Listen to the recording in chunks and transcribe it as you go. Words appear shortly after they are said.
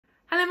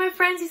Hello my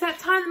friends, it's that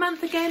time of the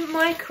month again.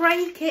 My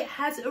Krave Kit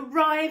has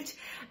arrived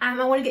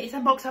and I want to get this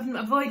unboxed. I've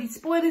avoided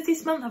spoilers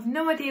this month. I've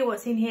no idea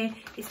what's in here.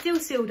 It's still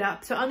sealed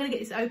up, so I'm going to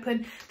get this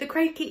open. The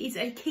Krave Kit is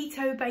a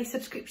keto based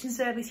subscription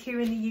service here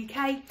in the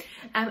UK,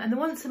 and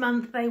once a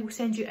month they will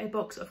send you a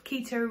box of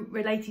keto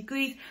related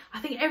goodies. I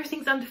think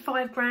everything's under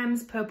 5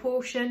 grams per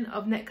portion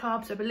of net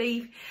carbs, I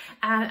believe,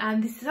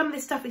 and some of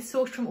this stuff is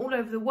sourced from all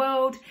over the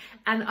world,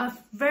 and I've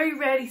very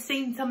rarely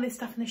seen some of this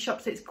stuff in the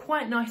shop, so it's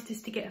quite nice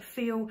just to get a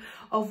feel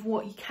of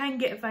what you can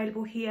get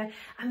available here.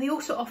 And they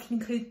also often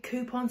include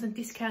coupons and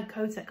discount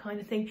codes, that kind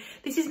of thing.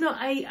 This is not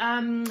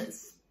a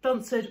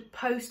sponsored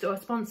post or a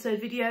sponsored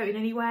video in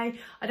any way.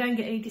 I don't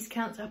get any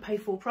discounts. I pay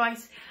full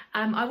price.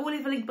 I will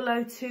leave a link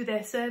below to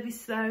their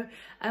service though.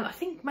 I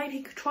think maybe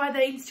you could try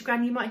their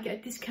Instagram. You might get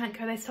a discount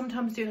code. They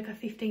sometimes do like a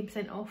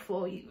 15% off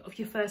of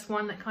your first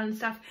one, that kind of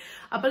stuff.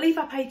 I believe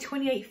I paid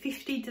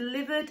 $28.50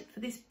 delivered for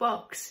this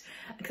box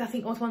because I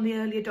think I was one of the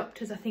early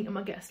adopters. I think I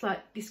might get a slight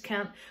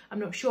discount. I'm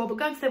not sure, but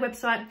going to their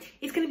website,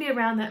 it's going to be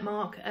around that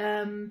mark,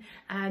 and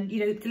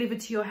you know,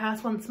 delivered to your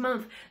house once a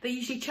month. They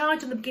usually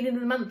charge on the beginning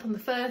of the month on the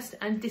 1st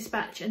and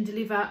dispatch and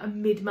deliver a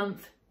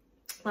mid-month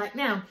like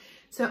now.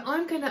 So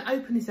I'm going to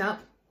open this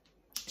up,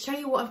 show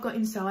you what I've got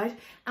inside,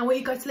 and want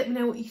you guys to let me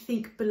know what you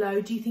think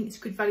below. Do you think it's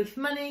good value for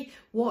money?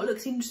 What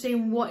looks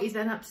interesting? What is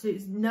an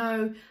absolute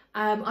no?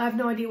 I have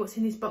no idea what's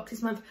in this box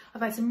this month.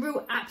 I've had some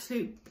real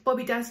absolute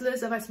Bobby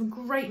Dazzlers. I've had some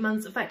great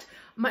months. In fact,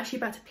 I'm actually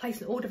about to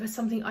place an order for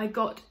something I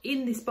got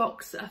in this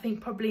box, I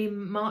think probably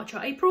in March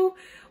or April,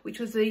 which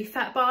was the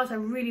fat bars. I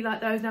really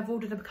like those, and I've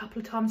ordered them a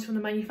couple of times from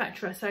the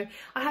manufacturer. So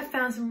I have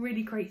found some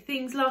really great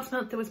things. Last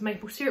month there was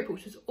maple syrup,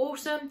 which was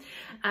awesome.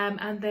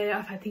 And there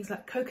I've had things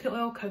like coconut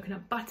oil,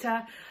 coconut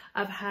butter.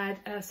 I've had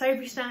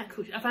savoury snacks,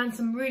 which I found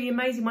some really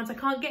amazing ones I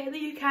can't get in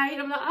the UK,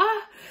 and I'm like,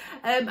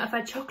 I've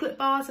had chocolate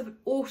bars, I've had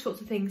all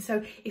sorts of things.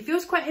 So it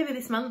feels quite heavy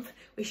this month,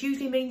 which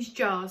usually means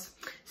jars.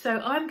 So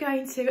I'm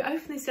going to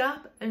open this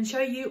up and show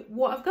you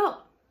what I've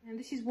got. And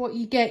this is what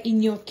you get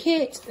in your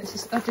kit.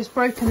 I've just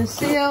broken the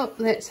seal.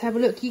 Let's have a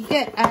look. You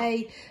get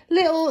a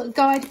little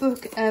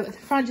guidebook at the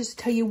front just to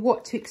tell you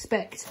what to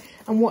expect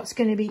and what's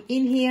going to be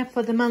in here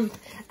for the month.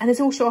 And there's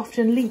also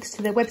often links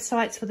to their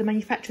websites for the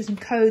manufacturers and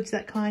codes,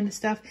 that kind of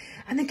stuff.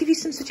 And they give you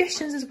some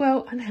suggestions as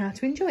well on how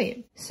to enjoy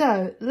it.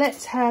 So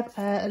let's have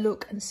a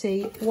look and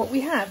see what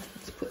we have.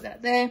 Let's put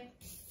that there.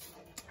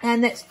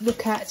 And let's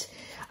look at,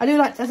 I do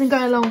like, as I'm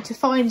going along, to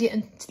find it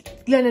and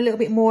learn a little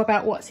bit more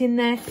about what's in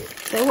there.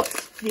 So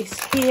what's this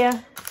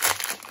here?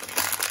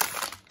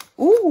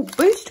 Ooh,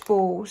 boost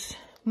balls.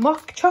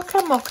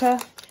 Choca mocha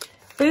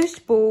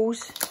boost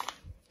balls.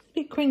 A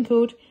bit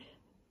crinkled.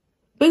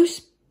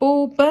 Boost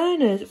ball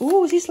burners.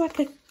 Ooh, is this like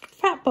a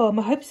fat bomb?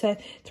 I hope so.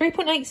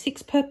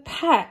 3.86 per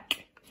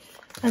pack.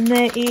 And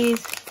there is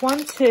 3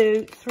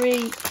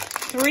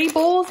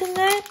 balls in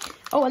there.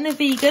 Oh, and they're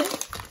vegan.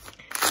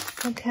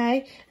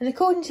 Okay, and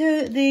according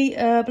to the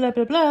blah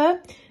blah blah,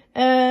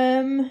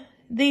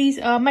 these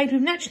are made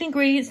with natural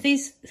ingredients.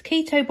 These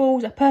keto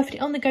balls are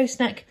perfect on-the-go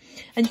snack,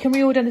 and you can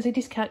reorder. There's a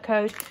discount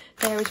code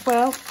there as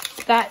well.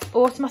 That's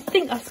awesome. I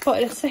think I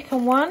spotted a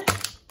second one.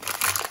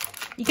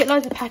 You get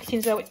loads of packaging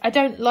as well. I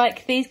don't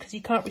like these because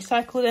you can't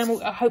recycle them.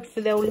 I hope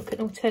they'll look at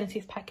an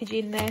alternative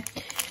packaging there.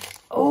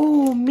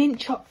 Oh, mint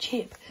chopped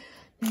chip.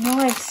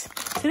 Nice.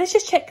 So let's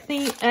just check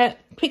the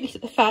quickly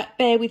at the fat.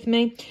 Bear with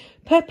me.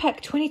 Per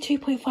pack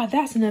 22.5.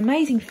 That's an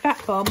amazing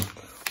fat bomb.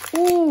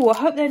 Oh, I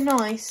hope they're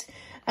nice.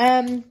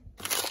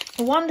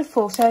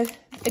 Wonderful. So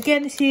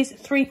again, this is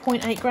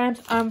 3.8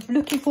 grams. I'm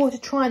looking forward to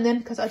trying them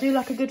because I do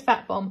like a good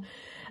fat bomb.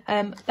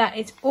 That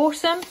is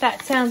awesome.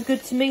 That sounds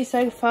good to me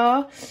so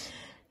far.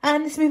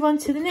 And let's move on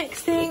to the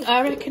next thing.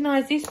 I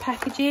recognise this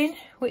packaging,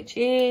 which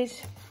is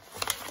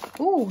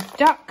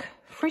duck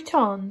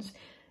fritons,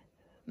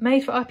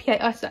 made for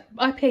IPA.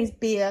 IPA is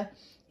beer,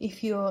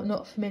 if you're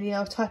not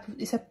familiar.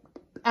 It's a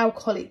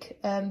alcoholic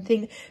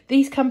thing.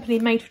 These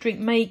companies made for drink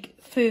make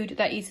food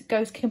that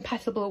goes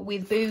compatible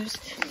with booze.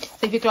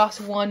 So if you're a glass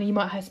of wine, you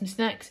might have some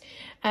snacks.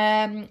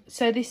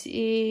 So this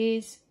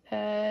is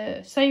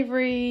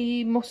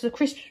savoury morsels of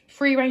crisp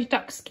free range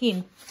duck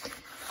skin.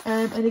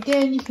 And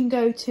again, you can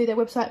go to their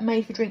website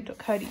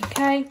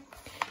madefordrink.co.uk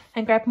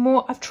and grab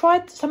more. I've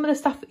tried some of the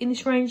stuff in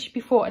this range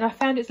before and I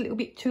found it's a little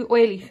bit too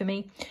oily for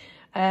me.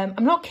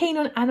 I'm not keen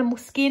on animal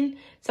skin,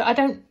 so I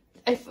don't,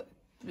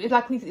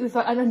 like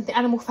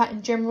animal fat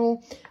in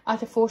general, I have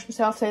to force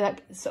myself. So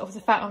like sort of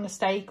the fat on a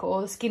steak or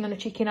the skin on a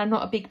chicken, I'm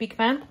not a big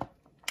fan.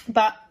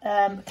 But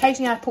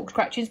occasionally I have pork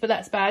scratchings, but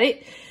that's about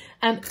it.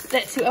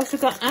 Let's see what else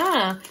we've got.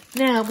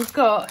 Now we've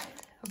got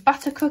a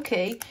butter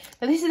cookie.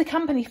 Now this is the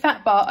company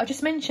Fat Bar I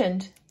just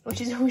mentioned, which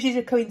is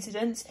a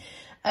coincidence.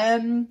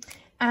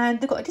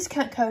 And they've got a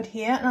discount code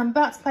here, and I'm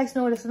about to place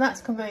an order, so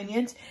that's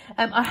convenient.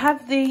 I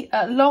have the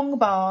long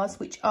bars,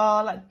 which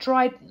are like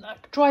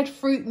dried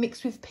fruit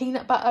mixed with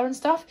peanut butter and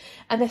stuff,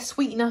 and they're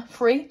sweetener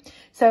free.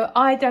 So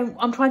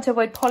I'm trying to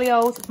avoid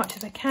polyols as much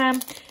as I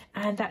can,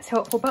 and that's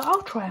helpful. But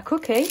I'll try a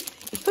cookie.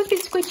 It's supposed to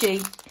be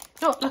squidgy,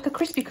 not like a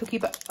crispy cookie,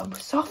 but a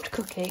soft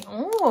cookie.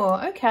 Oh,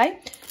 okay,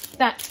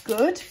 that's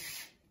good.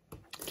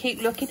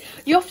 keep looking.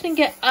 You often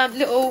get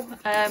little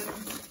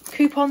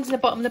coupons in the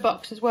bottom of the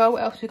box as well.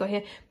 What else we got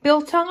here?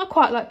 Biltong. I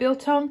quite like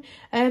biltong.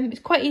 It's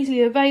quite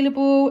easily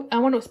available. I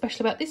wonder what's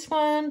special about this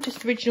one.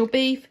 Just original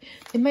beef.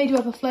 They may do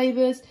other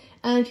flavours.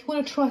 And if you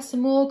want to try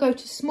some more, go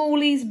to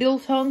Smalley's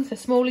Biltong. So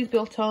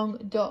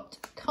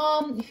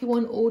smalleysbiltong.com if you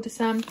want to order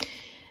some.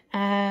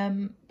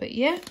 But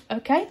yeah,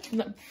 okay.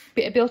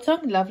 Bit of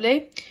biltong,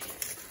 lovely.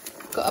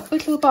 Got a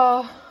little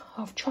bar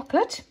of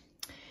chocolate.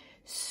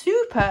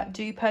 Super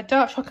duper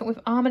dark chocolate with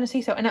almond and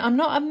sea salt. And I'm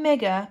not a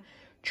mega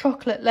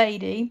chocolate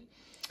lady,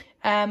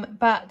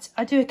 but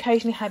I do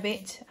occasionally have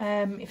it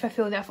if I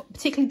feel that,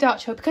 particularly dark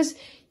chocolate, because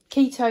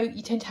keto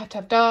you tend to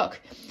have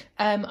dark.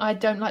 I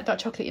don't like dark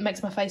chocolate, it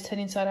makes my face turn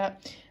inside out.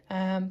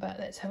 But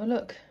let's have a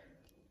look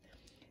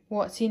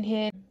what's in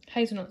here.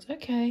 Hazelnuts,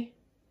 okay.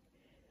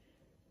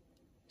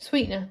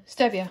 Sweetener,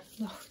 stevia.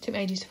 Oh, took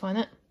me ages to find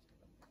that.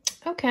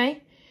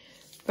 Okay,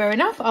 fair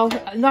enough.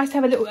 Nice to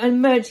have a little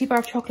emergency bar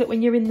of chocolate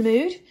when you're in the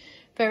mood.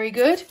 Very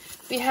good.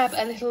 We have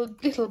a little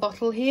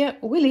bottle here.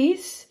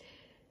 Willie's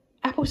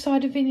apple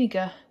cider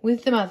vinegar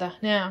with the mother.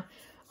 Now,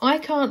 I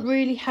can't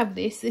really have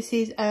this. This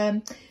is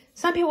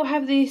some people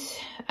have this.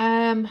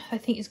 I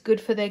think it's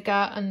good for their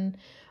gut, and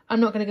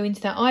I'm not going to go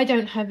into that. I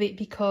don't have it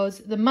because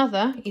the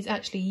mother is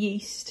actually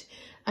yeast,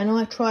 and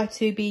I try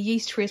to be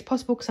yeast free as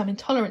possible because I'm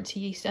intolerant to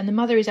yeast, and the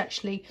mother is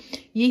actually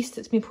yeast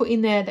that's been put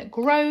in there that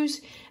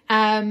grows.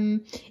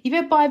 If you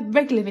ever buy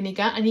regular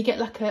vinegar and you get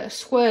like a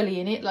swirly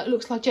in it, like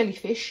looks like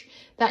jellyfish,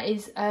 that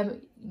is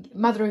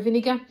mother of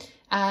vinegar,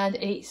 and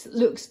it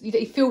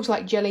feels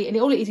like jelly, and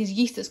all it is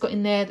yeast that's got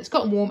in there, that's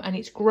gotten warm and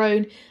it's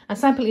grown. And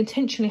some people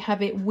intentionally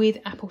have it with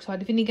apple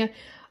cider vinegar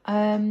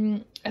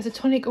as a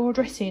tonic or a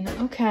dressing.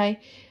 Okay.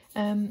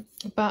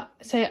 But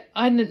say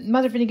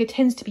mother of vinegar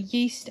tends to be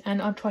yeast, and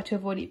I'll try to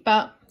avoid it,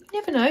 but you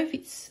never know if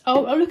it's.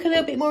 I'll look a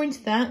little bit more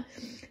into that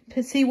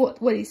to see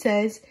what it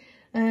says.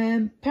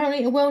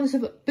 Apparently a wellness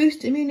of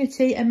boost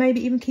immunity and maybe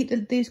even keep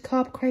these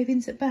carb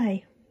cravings at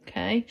bay.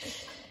 Okay,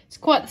 it's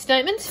quite the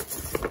statement.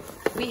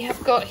 We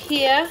have got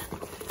here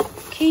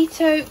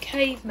Keto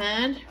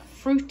Caveman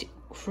fruit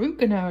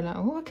granola.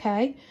 Oh,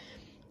 okay.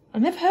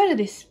 I've never heard of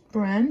this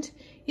brand.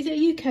 Is it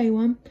a UK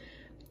one?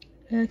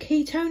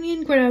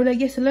 Ketonian granola.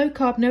 Yes, a low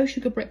carb, no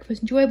sugar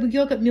breakfast. Enjoyable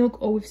yogurt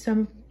milk or with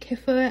some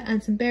kefir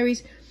and some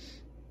berries.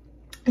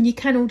 And you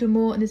can order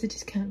more, and there's a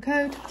discount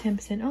code,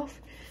 10%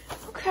 off.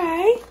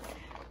 Okay.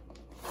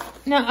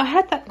 Now, I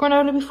had that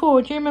granola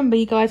before. Do you remember,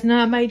 you guys? And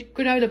I made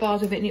granola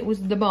bars with it, and it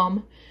was the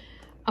bomb.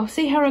 I'll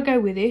see how I go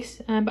with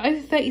this. But over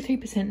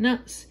 33%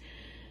 nuts.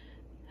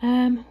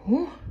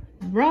 Ooh,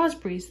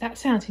 raspberries. That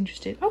sounds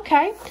interesting.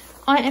 Okay.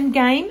 I am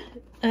game.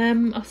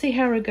 I'll see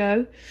how I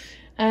go.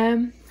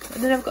 And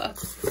then I've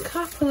got a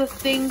couple of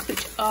things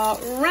which are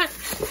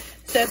wrapped.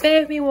 So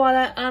bear with me while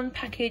I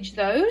unpackage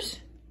those.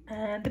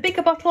 The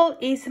bigger bottle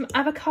is some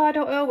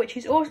avocado oil, which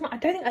is awesome. I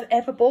don't think I've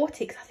ever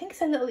bought it because I think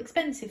it's a little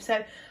expensive.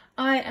 So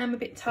I am a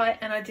bit tight,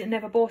 and I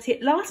never bought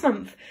it. Last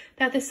month,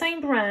 they had the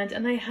same brand,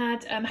 and they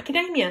had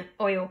macadamia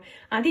oil.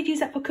 I did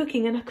use that for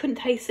cooking, and I couldn't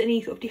taste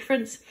any sort of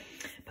difference.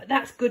 But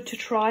that's good to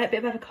try, a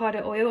bit of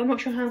avocado oil. I'm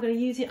not sure how I'm going to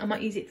use it. I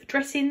might use it for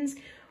dressings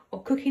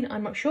or cooking,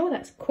 I'm not sure.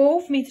 That's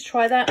cool for me to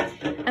try that.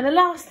 And the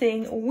last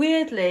thing,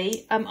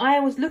 weirdly,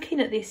 I was looking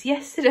at this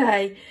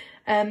yesterday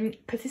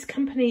because this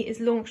company is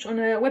launched on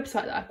a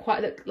website that I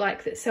quite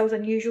like that sells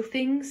unusual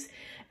things.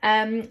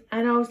 And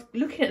I was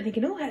looking at it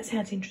thinking, oh, that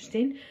sounds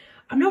interesting.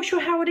 I'm not sure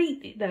how I'd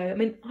eat it though. I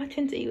mean, I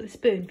tend to eat with a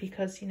spoon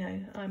because, you know,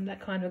 I'm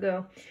that kind of a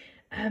girl.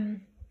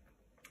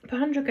 Per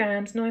 100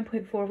 grams,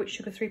 9.4 of which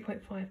sugar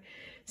 3.5.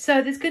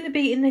 So there's going to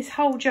be in this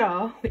whole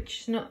jar,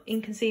 which is not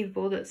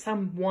inconceivable that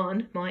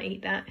someone might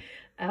eat that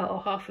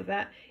or half of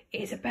that.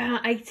 It's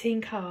about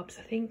 18 carbs,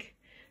 I think.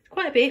 It's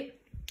quite a bit,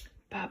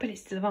 but I bet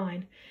it's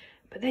divine.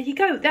 But there you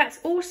go. That's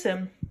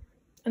awesome.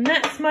 And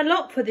that's my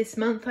lot for this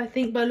month, I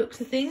think, by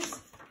looks of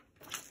things.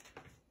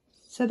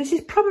 So this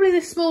is probably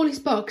the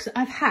smallest box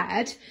I've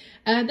had.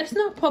 That's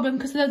not a problem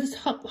because there's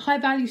high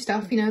value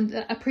stuff, you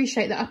know, I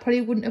appreciate that. I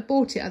probably wouldn't have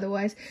bought it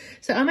otherwise.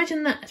 So I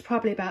imagine that's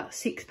probably about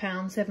 £6,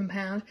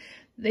 £7.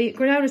 The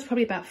granola is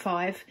probably about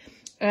 £5.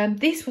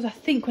 This was, I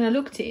think, when I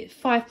looked at it,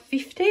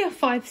 £5.50 or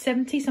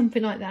 £5.70,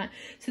 something like that.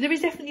 So there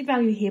is definitely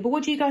value here. But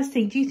what do you guys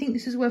think? Do you think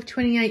this is worth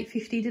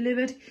 £28.50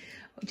 delivered?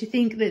 Or do you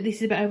think that this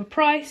is a bit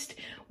overpriced?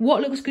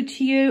 What looks good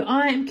to you?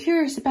 I am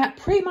curious about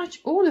pretty much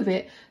all of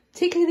it,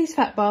 particularly these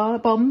fat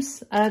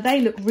bombs.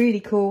 They look really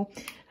cool.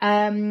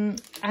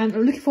 And I'm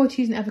looking forward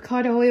to using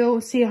avocado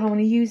oil, see how I want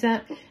to use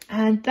that.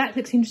 And that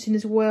looks interesting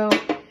as well.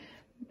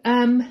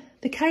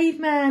 The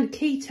Caveman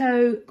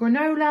Keto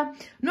granola. I'm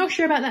not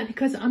sure about that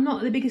because I'm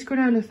not the biggest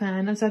granola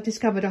fan, as I've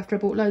discovered after I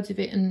bought loads of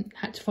it and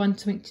had to find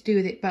something to do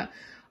with it. But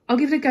I'll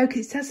give it a go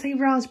because it does say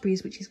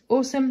raspberries, which is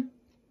awesome.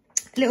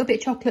 A little bit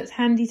of chocolate's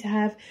handy to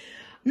have.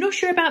 I'm not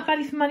sure about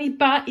value for money,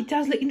 but it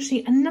does look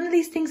interesting. And none of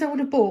these things I would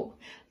have bought.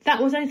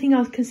 That was the only thing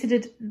I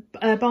considered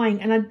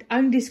buying. And I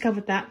only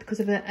discovered that because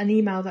of an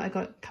email that I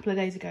got a couple of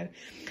days ago.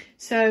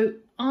 So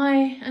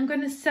I am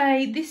going to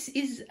say this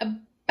is about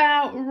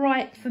about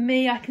right for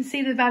me. I can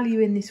see the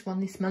value in this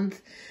one this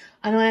month,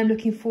 and I am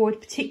looking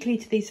forward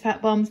particularly to these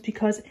fat bombs,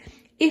 because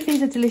if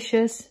these are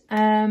delicious,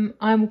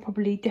 I will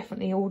probably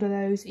definitely order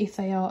those if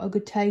they are a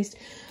good taste.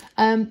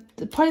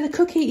 Probably the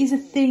cookie is a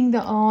thing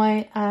that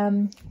I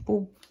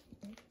will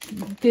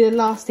be the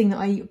last thing that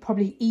I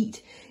probably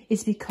eat,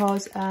 is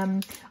because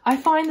I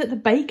find that the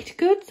baked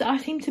goods that I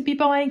seem to be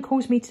buying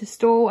cause me to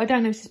store. I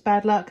don't know if this is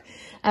bad luck.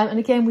 And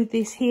again with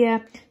this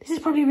here, this is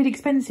probably really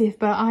expensive,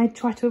 but I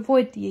try to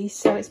avoid the yeast,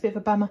 so it's a bit of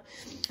a bummer.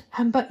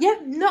 But yeah,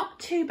 not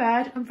too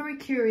bad. I'm very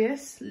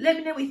curious. Let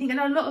me know what you think. I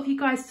know a lot of you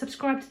guys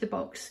subscribe to the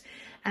box,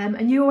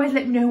 and you always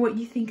let me know what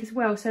you think as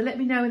well. So let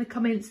me know in the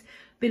comments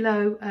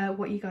below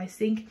what you guys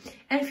think.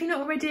 And if you're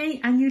not already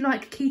and you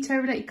like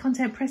keto related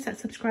content, press that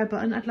subscribe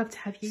button. I'd love to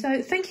have you.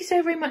 So thank you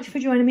so very much for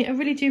joining me. I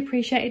really do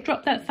appreciate it.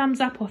 Drop that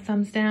thumbs up or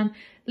thumbs down.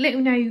 Let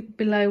me know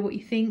below what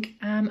you think,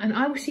 and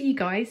I will see you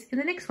guys in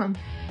the next one.